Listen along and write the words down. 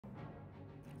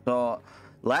So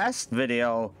last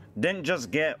video didn't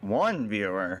just get 1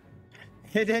 viewer,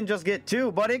 it didn't just get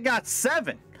 2, but it got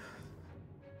 7.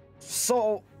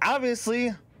 So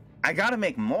obviously I gotta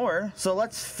make more. So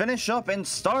let's finish up and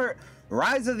start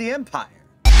Rise of the Empire.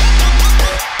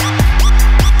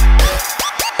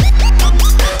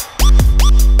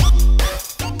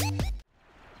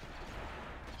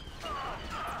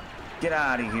 Get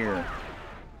out of here.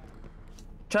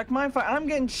 Check my fire. I'm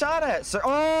getting shot at, sir.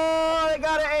 Oh, they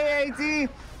got an AAT.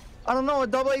 I don't know, a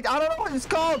double AT. I don't know what it's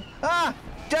called. Ah,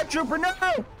 Jet Trooper, no.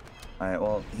 All right,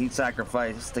 well, he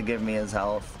sacrificed to give me his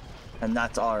health, and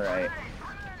that's all right.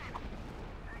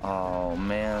 Oh,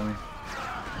 man.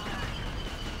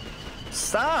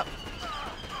 Stop.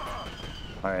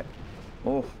 All right.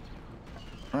 Oh.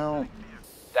 Well.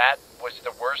 That was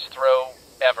the worst throw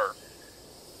ever.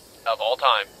 Of all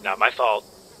time. Not my fault.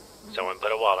 Someone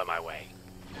put a wall in my way.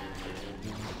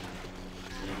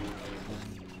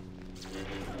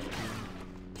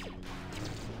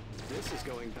 This is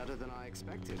going better than I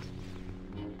expected.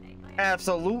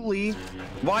 Absolutely.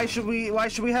 Why should we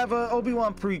have a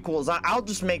Obi-Wan prequels? I'll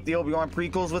just make the Obi-Wan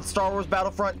prequels with Star Wars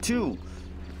Battlefront 2.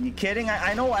 You kidding?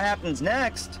 I know what happens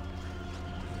next.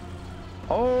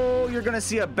 Oh, you're gonna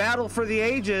see a battle for the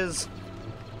ages.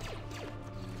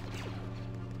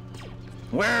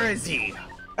 Where is he?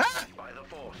 Ah! By the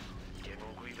Force,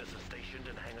 General Grievous is stationed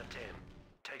in Hangar 10.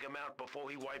 Take him out before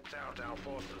he wipes out our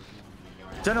forces.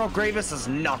 General Grievous is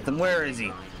nothing. Where is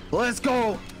he? Let's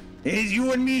go. It's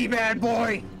you and me, bad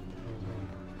boy.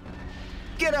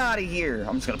 Get out of here.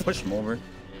 I'm just gonna push him over.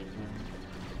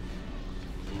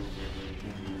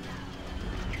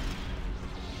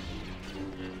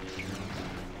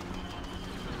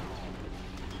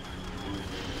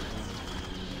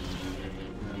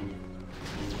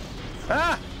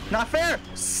 Ah! Not fair!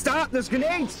 Stop! There's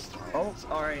grenades! Oh,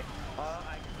 alright.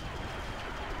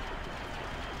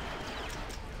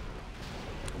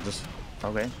 Just...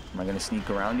 Okay. Am I gonna sneak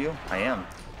around you? I am.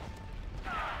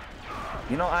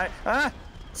 You know, Ah!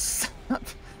 Stop!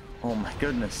 Oh my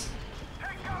goodness.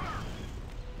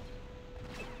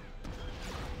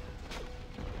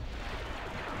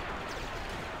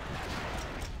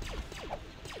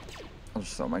 I'll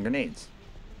just throw my grenades.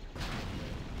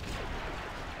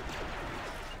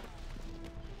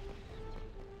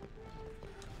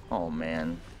 Oh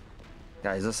man,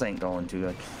 guys, this ain't going too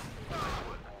good. All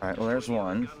right, well, there's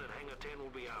one.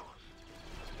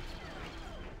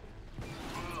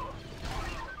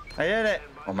 I did it!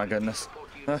 Oh my goodness.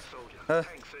 Now,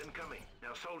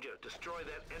 soldier, destroy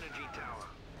that energy tower.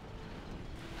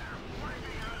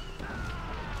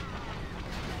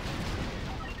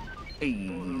 Hey,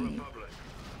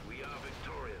 We are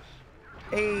victorious.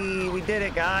 hey, we did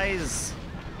it, guys.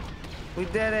 We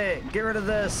did it. Get rid of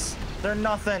this. They're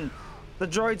nothing. The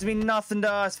droids mean nothing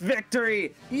to us.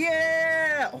 Victory!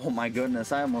 Yeah! Oh my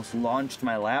goodness, I almost launched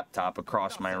my laptop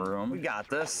across my room. We got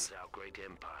this. Our great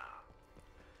empire.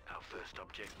 Our first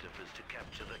objective is to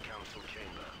capture the council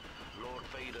chamber. Lord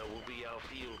Vader will be our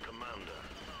field commander.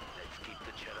 Let's keep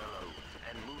the cheddar low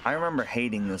and move. I remember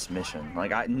hating this mission.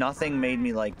 Like, nothing made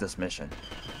me like this mission.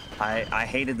 I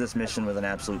hated this mission with an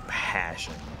absolute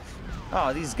passion.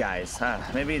 Oh, these guys.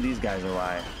 Maybe these guys are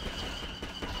why.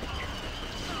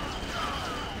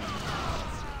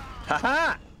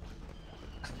 Haha!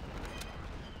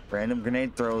 Random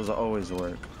grenade throws always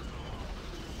work.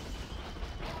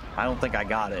 I don't think I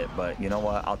got it, but you know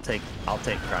what? I'll take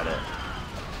credit.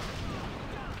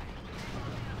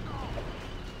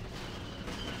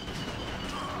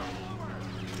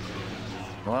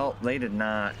 Well, they did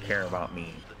not care about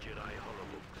me.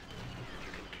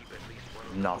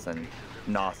 Nothing.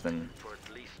 Nothing.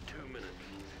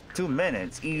 2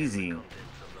 minutes? Easy.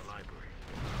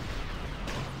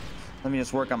 Let me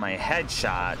just work on my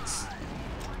headshots.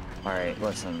 Alright,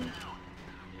 listen.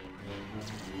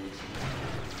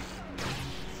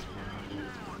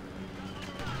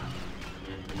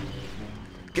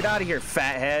 Get out of here,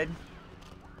 fathead.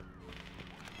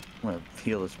 I'm gonna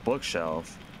heal this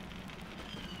bookshelf.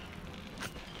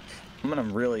 I'm gonna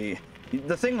really...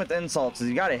 The thing with insults is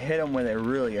you gotta hit them where they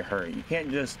really hurt. You can't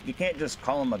just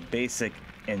call them a basic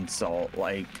insult,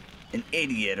 like an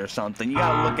idiot or something. You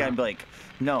gotta look at it and be like,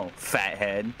 no,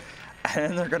 fathead. And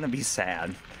then they're gonna be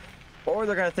sad. Or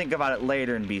they're gonna think about it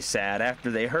later and be sad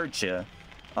after they hurt you.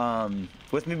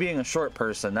 With me being a short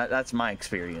person, that's my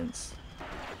experience.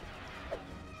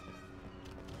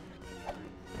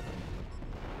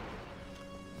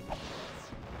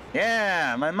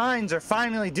 Yeah, my mines are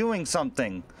finally doing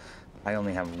something. I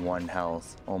only have 1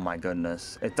 health. Oh my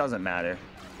goodness. It doesn't matter.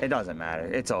 It doesn't matter.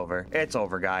 It's over. It's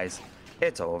over, guys.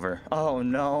 It's over. Oh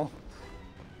no.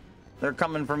 They're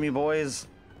coming for me, boys.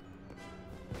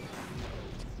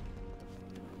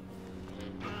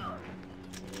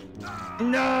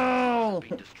 No!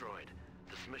 Been destroyed.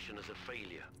 This mission is a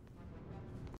failure.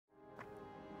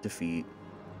 Defeat.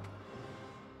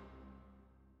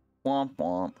 Womp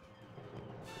womp.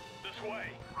 This way.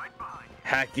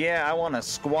 Heck yeah, I want a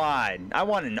squad. I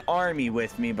want an army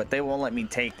with me, but they won't let me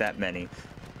take that many.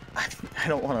 I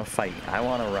don't want to fight. I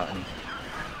want to run.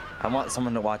 I want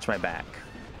someone to watch my back.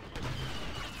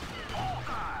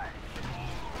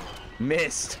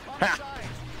 Missed. Ha!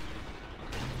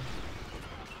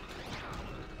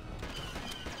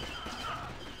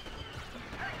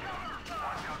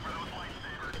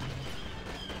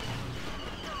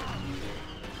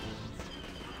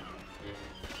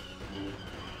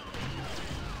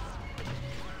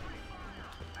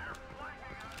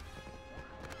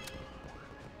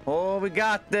 Oh, we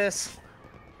got this.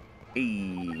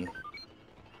 Eee.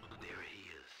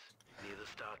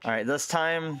 All right, this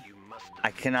time I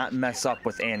cannot mess up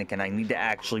with Anakin. I need to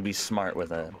actually be smart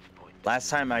with it. Last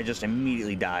time I just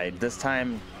immediately died. This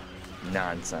time,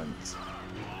 nonsense.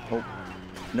 Oh,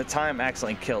 the time I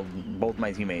accidentally killed both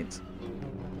my teammates.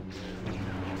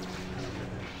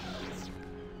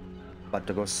 About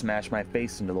to go smash my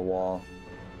face into the wall.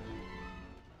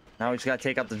 Now we just gotta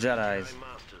take out the Jedis.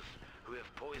 Who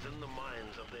have poisoned the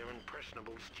minds of their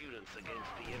impressionable students against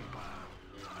the Empire.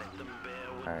 Let them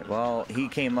bear witness. Alright, well, he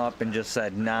came up and just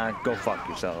said, nah, go fuck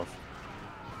yourself.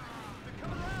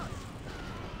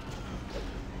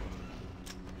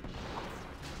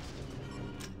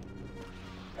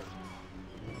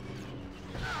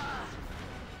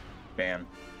 Bam.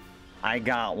 I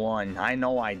got one. I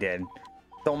know I did.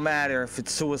 Don't matter if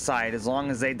it's suicide as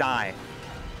long as they die.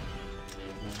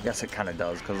 Guess it kind of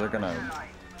does, because they're gonna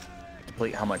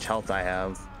deplete how much health I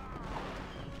have.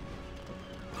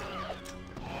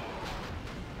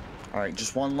 Alright,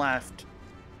 just one left.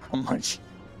 How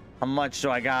much do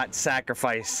I got?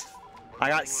 Sacrifice. I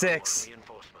got 6.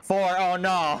 4. Oh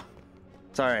no.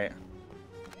 It's alright.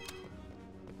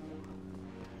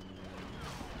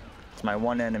 It's my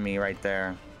one enemy right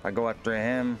there. If I go after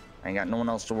him, I ain't got no one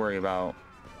else to worry about.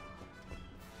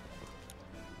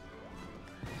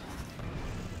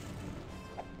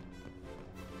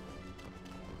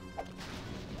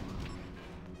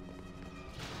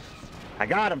 I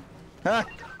got him. Huh?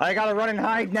 I gotta run and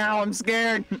hide now. I'm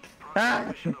scared. Ah.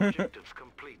 Mission objectives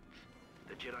complete.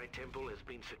 The Jedi Temple has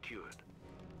been secured.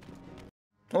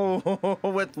 Oh,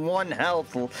 with one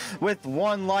health, with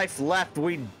one life left,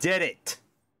 we did it.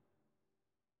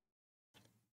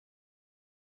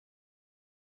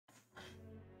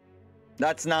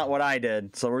 That's not what I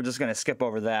did, so we're just gonna skip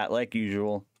over that like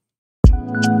usual.